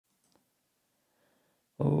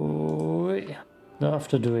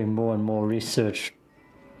After doing more and more research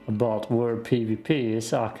about where PvP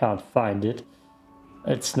is, I can't find it.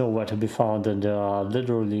 It's nowhere to be found, and there are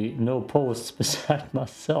literally no posts beside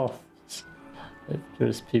myself. If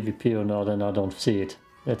there's PvP or not, and I don't see it.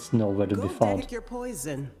 It's nowhere to be found. Your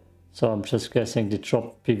poison. So I'm just guessing they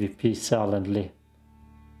dropped PvP silently.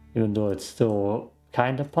 Even though it's still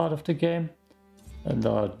kind of part of the game. And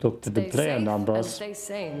I looked at the player numbers. Stay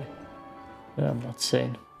sane. Yeah, I'm not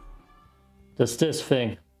sane. There's this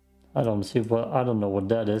thing. I don't know what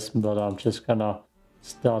that is, but I'm just gonna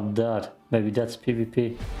start that. Maybe that's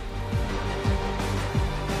PvP.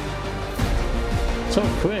 So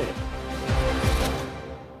quick.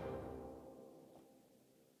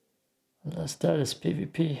 Unless that is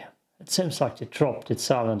PvP. It seems like they dropped it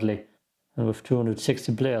silently. And with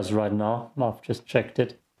 260 players right now, I've just checked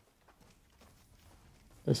it.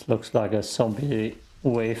 This looks like a zombie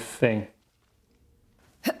wave thing.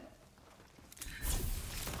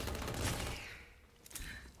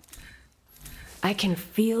 I can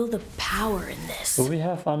feel the power in this. Do we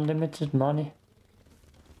have unlimited money?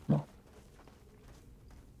 No.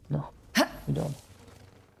 No, we don't.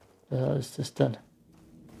 The hell is this then?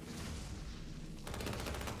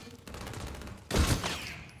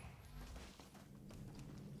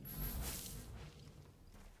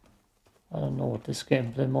 I don't know what this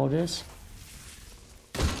gameplay mode is.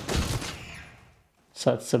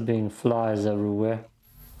 Besides there being flies everywhere.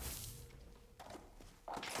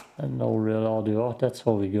 And no real audio. That's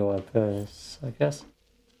where we go up here, I guess.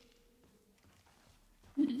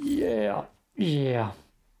 Yeah. Yeah.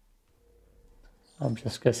 I'm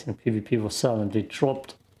just guessing PvP was silently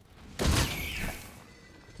dropped.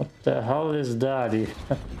 What the hell is that?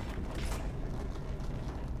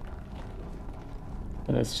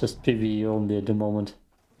 And it's just PvE only at the moment.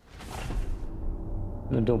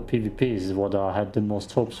 Even though PvP is what I had the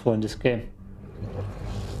most hopes for in this game.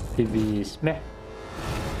 PvE is meh.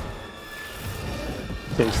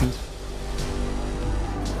 Decent.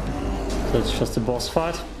 So it's just a boss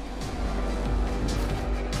fight.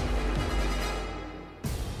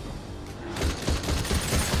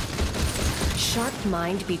 Sharp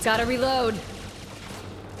mind beats. Gotta reload.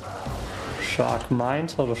 Shark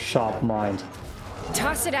mind or sharp mind?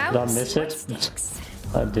 Toss it out. Did I miss it?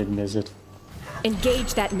 I did miss it.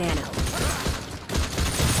 Engage that nano.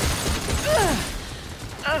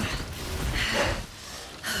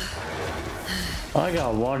 I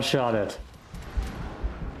got one shot at.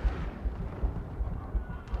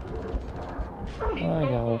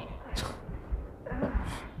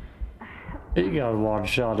 He got one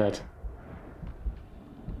shot at.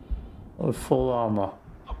 With full armor.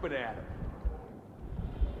 Up and at him.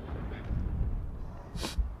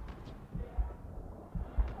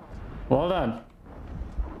 Well done.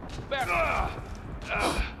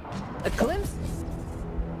 A glimpse.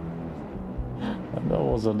 And that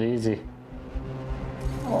wasn't easy.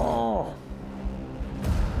 Oh.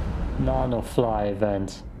 Nano fly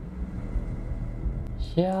event.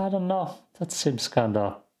 Yeah, I don't know. That seems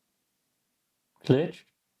kinda glitched.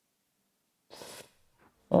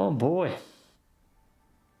 Oh boy.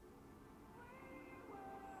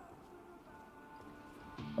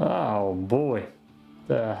 Oh boy.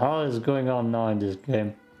 The hell is going on now in this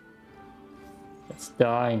game? It's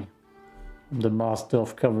dying. I'm the master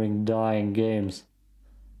of covering dying games.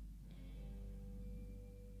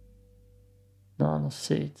 Nano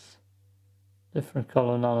seeds. Different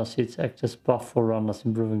color nano seeds act as buff for runners,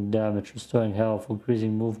 improving damage, restoring health,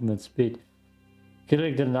 increasing movement speed,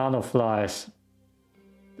 killing the nano flies.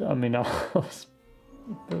 I mean, I was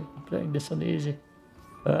playing this on easy.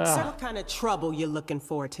 So what kind of trouble you're looking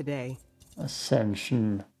for today?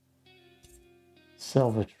 Ascension.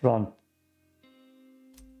 Salvage run.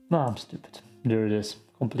 No, I'm stupid. There it is.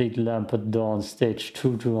 Complete Lambent Dawn Stage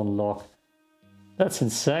 2 to unlock. That's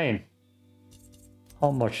insane.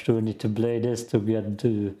 How much do we need to play this to get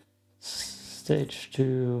to Stage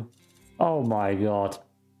 2? Oh my god.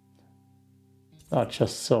 I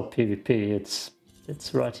just saw PvP. It's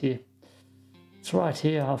right here. It's right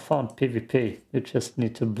here. I found PvP. You just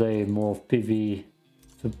need to play more of PvE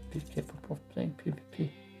to be capable of playing PvP.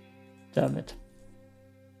 Damn it.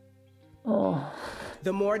 Oh.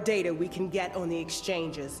 The more data we can get on the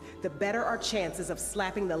exchanges, the better our chances of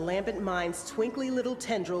slapping the Lambent Mind's twinkly little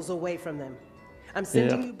tendrils away from them. I'm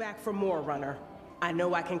sending you back for more, Runner. I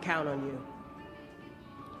know I can count on you.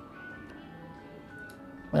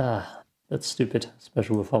 That's stupid,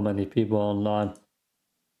 especially with how many people are online.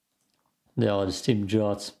 There are the Steam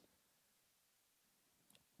charts.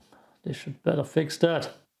 They should better fix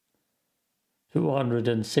that.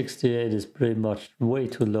 268 is pretty much way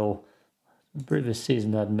too low. The previous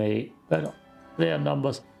season had made better. player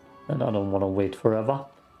numbers, and I don't want to wait forever.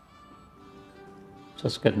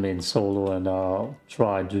 Just get me in solo and I'll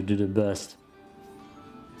try to do the best.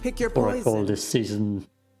 Pick your Before I call poison. this season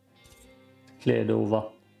cleared over.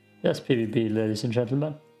 Yes, PvP, ladies and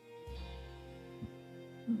gentlemen.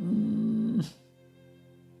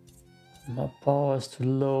 My power is too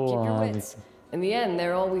low. Keep your wits. In the end,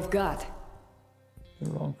 they're all we've got. The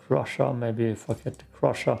wrong crusher. Maybe if I get the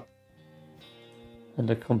crusher and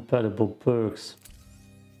the compatible perks,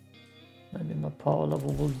 maybe my power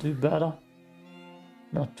level will do better.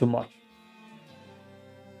 Not too much.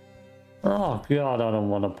 Oh god, I don't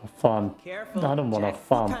want to farm. Careful, I don't want to Jack.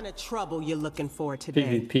 farm What kind of trouble you looking for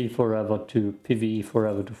today? PvP forever to PvE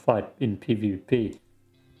forever to fight in PvP.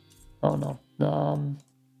 Oh no.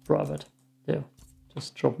 Private. There.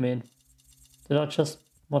 Just drop me in. Did I just...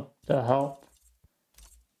 What the hell?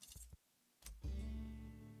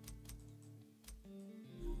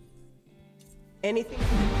 Anything?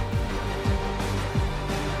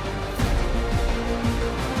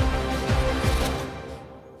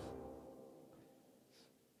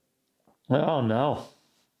 Oh no.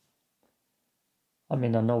 I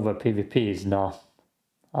mean, I know where PvP is now.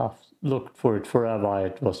 I've looked for it forever.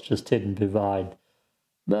 It was just hidden behind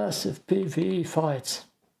massive PvE fights.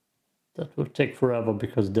 That will take forever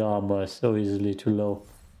because the armor is so easily too low.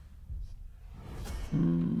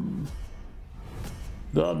 Damn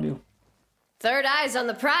you. Third eye's on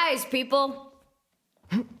the prize, people.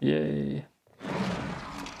 Yay.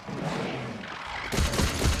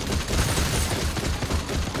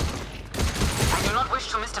 I do not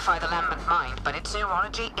wish to mystify the Lambent mind, but its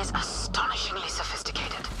neurology is astonishingly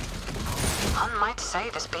sophisticated. One might say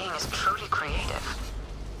this being is truly creative.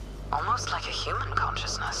 Almost like a human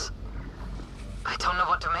consciousness. I don't know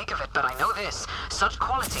what to make of it, but I know this. Such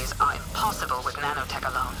qualities are impossible with nanotech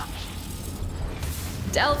alone.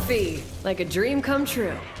 Delphi, like a dream come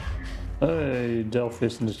true. Hey,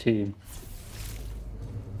 Delphi's in the team.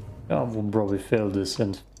 I will probably fail this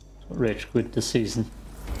and rage quit the season.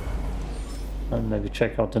 And maybe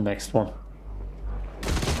check out the next one.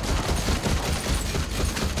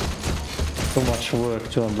 Too much work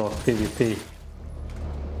to unlock PvP.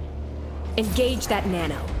 Engage that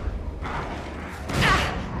nano.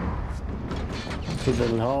 Too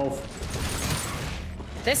little health.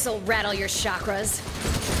 This'll rattle your chakras.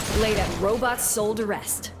 Lay that robot's soul to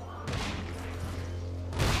rest.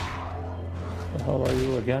 The hell are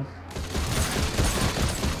you again?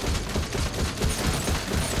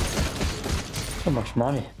 So much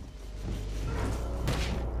money.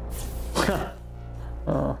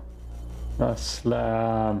 Oh, nice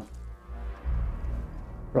slam.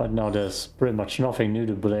 Right now there's pretty much nothing new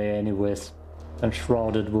to play anyways. And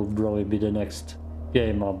Shrouded will probably be the next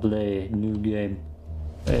game I'll play, new game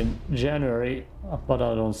in January, but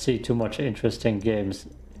I don't see too much interesting games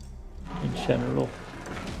in general.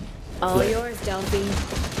 All yours, Delphi.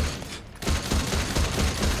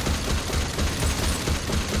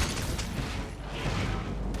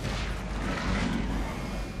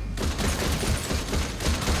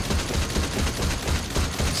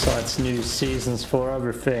 Besides new seasons for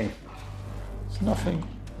everything, there's nothing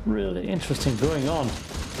really interesting going on.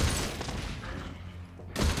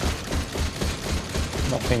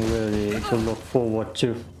 Nothing really to look forward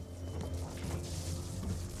to.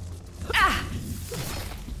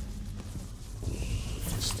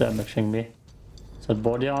 It's damaging me. Is that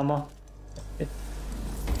body armor? Okay.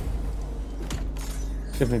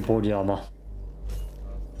 Give me body armor.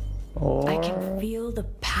 Or I can feel the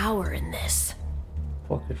power in this.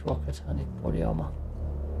 pocket rocket. I need body armor.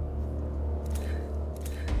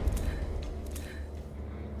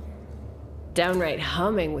 Downright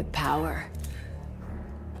humming with power.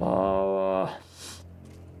 Power.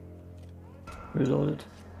 Reloaded.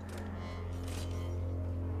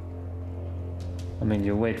 I mean,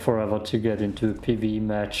 you wait forever to get into a PvE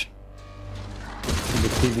match. The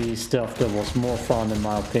PvE stuff that was more fun in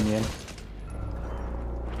my opinion.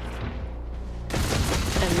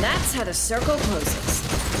 And that's how the circle closes.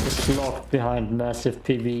 It's locked behind massive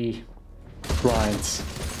PvE grinds.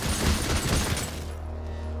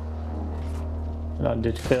 And I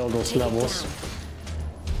did fail those levels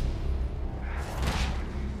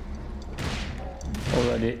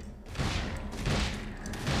already.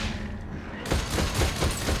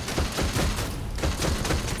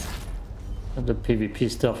 And the PvP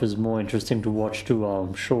stuff is more interesting to watch too,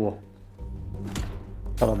 I'm sure.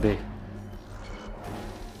 Gotta be.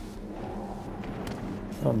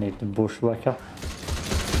 I don't need the bushwhacker.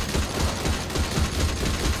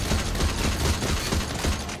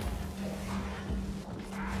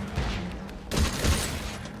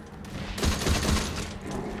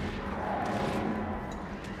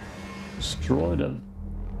 destroy them.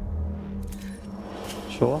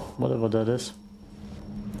 Sure, whatever that is.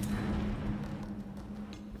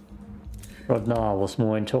 Right now I was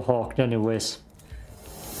more into Hawk anyways.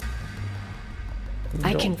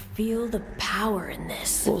 I can feel the power in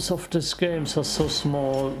this. Most of these games are so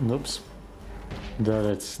small, oops, that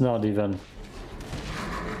it's not even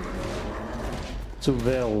too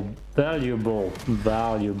valuable.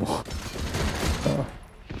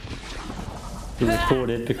 To record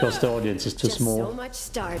it because the audience is too Just small. so much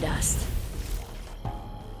stardust.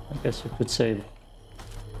 I guess you could say,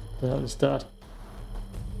 what the hell is that?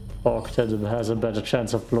 Hawk has a better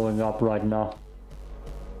chance of blowing up right now.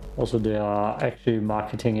 Also, they are actually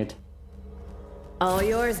marketing it. All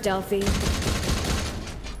yours, Delphi.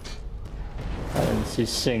 I didn't see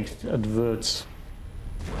synced adverts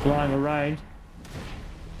flying around.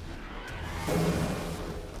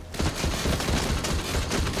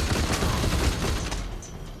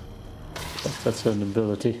 That's an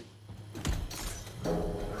ability.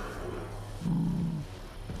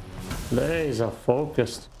 Laser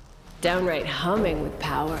focused. Downright humming with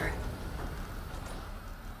power.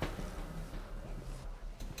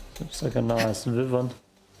 Looks like a nice Vivian.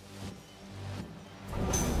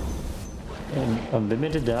 And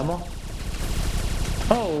unlimited ammo.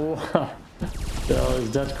 Oh, there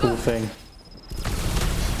is that cool thing.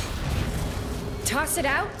 Toss it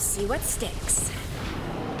out, see what sticks.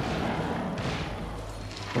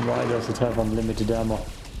 Why does it have unlimited ammo?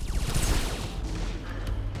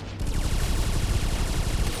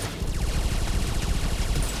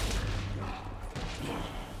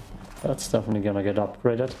 That's definitely gonna get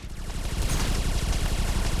upgraded.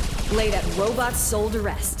 Lay that robot's soul to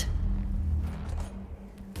rest.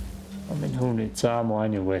 I mean, who needs ammo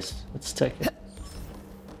anyways? Let's take it.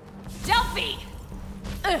 Delphi!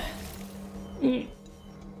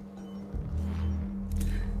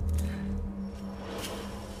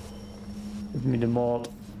 Give me the mod.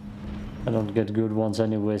 I don't get good ones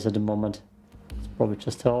anyways at the moment. It's probably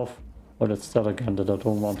just health. Or that's that again that I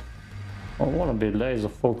don't want. I want to be laser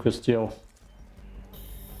focused, yo.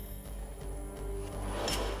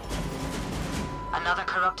 Another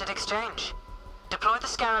corrupted exchange. Deploy the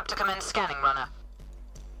scarab to commence scanning, runner.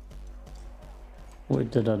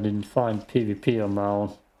 Wait, that I didn't find PvP on my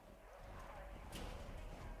own.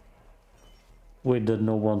 Wait, that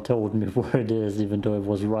no one told me where it is, even though it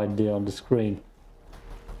was right there on the screen.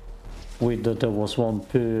 Wait, that there was one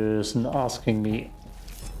person asking me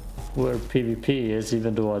where PvP is,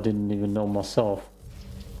 even though I didn't even know myself.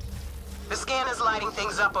 The scan is lighting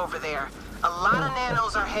things up over there. A lot of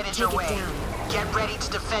nanos are headed your way. Get ready to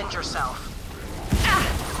defend yourself.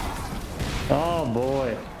 Oh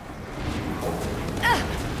boy.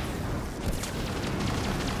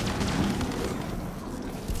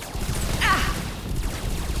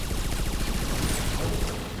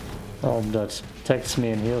 Oh, that protects me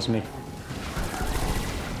and heals me.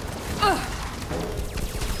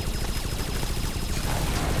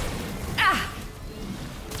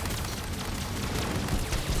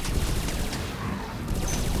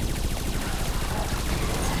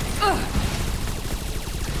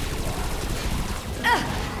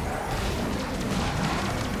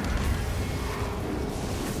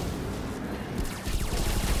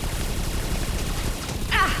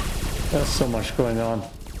 There's so much going on.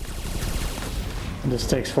 This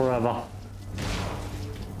takes forever.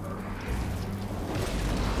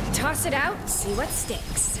 Toss it out, see what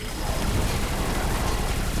sticks.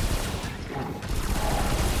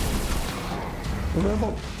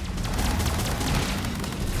 Rebel.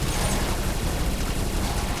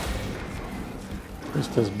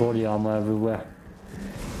 There's body armor everywhere.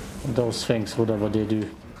 And those things, whatever they do.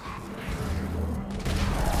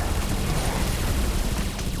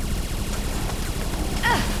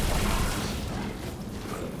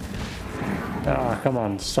 Ah, come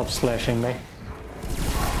on, stop slashing me.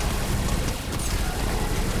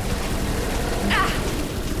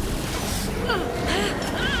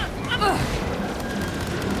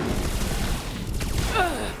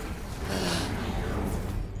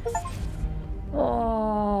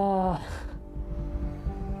 Oh.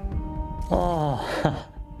 Oh.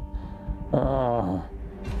 Oh.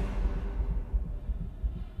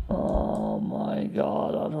 Oh my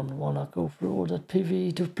god, I don't want to go through all that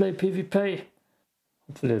PvE to play PvP.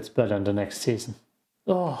 Hopefully it's better in the next season.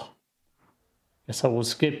 Oh, guess I will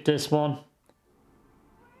skip this one.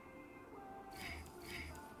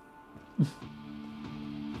 I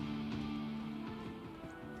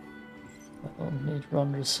don't need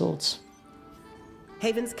run results.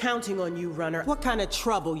 Haven's counting on you, runner. What kind of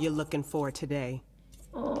trouble you looking for today?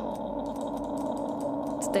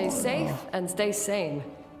 Stay safe and stay sane.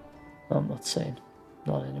 I'm not saying.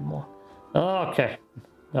 Not anymore. Okay.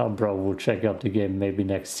 Now, bro, we'll check out the game maybe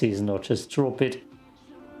next season or just drop it.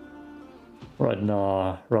 Right now,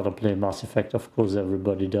 I'd rather play Mass Effect. Of course,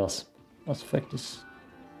 everybody does. Mass Effect is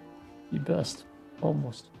the best.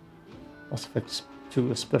 Almost. Mass Effect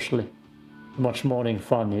 2 especially. Much morning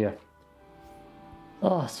fun here.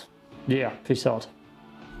 Ah, yeah, peace out.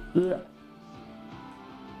 Ugh.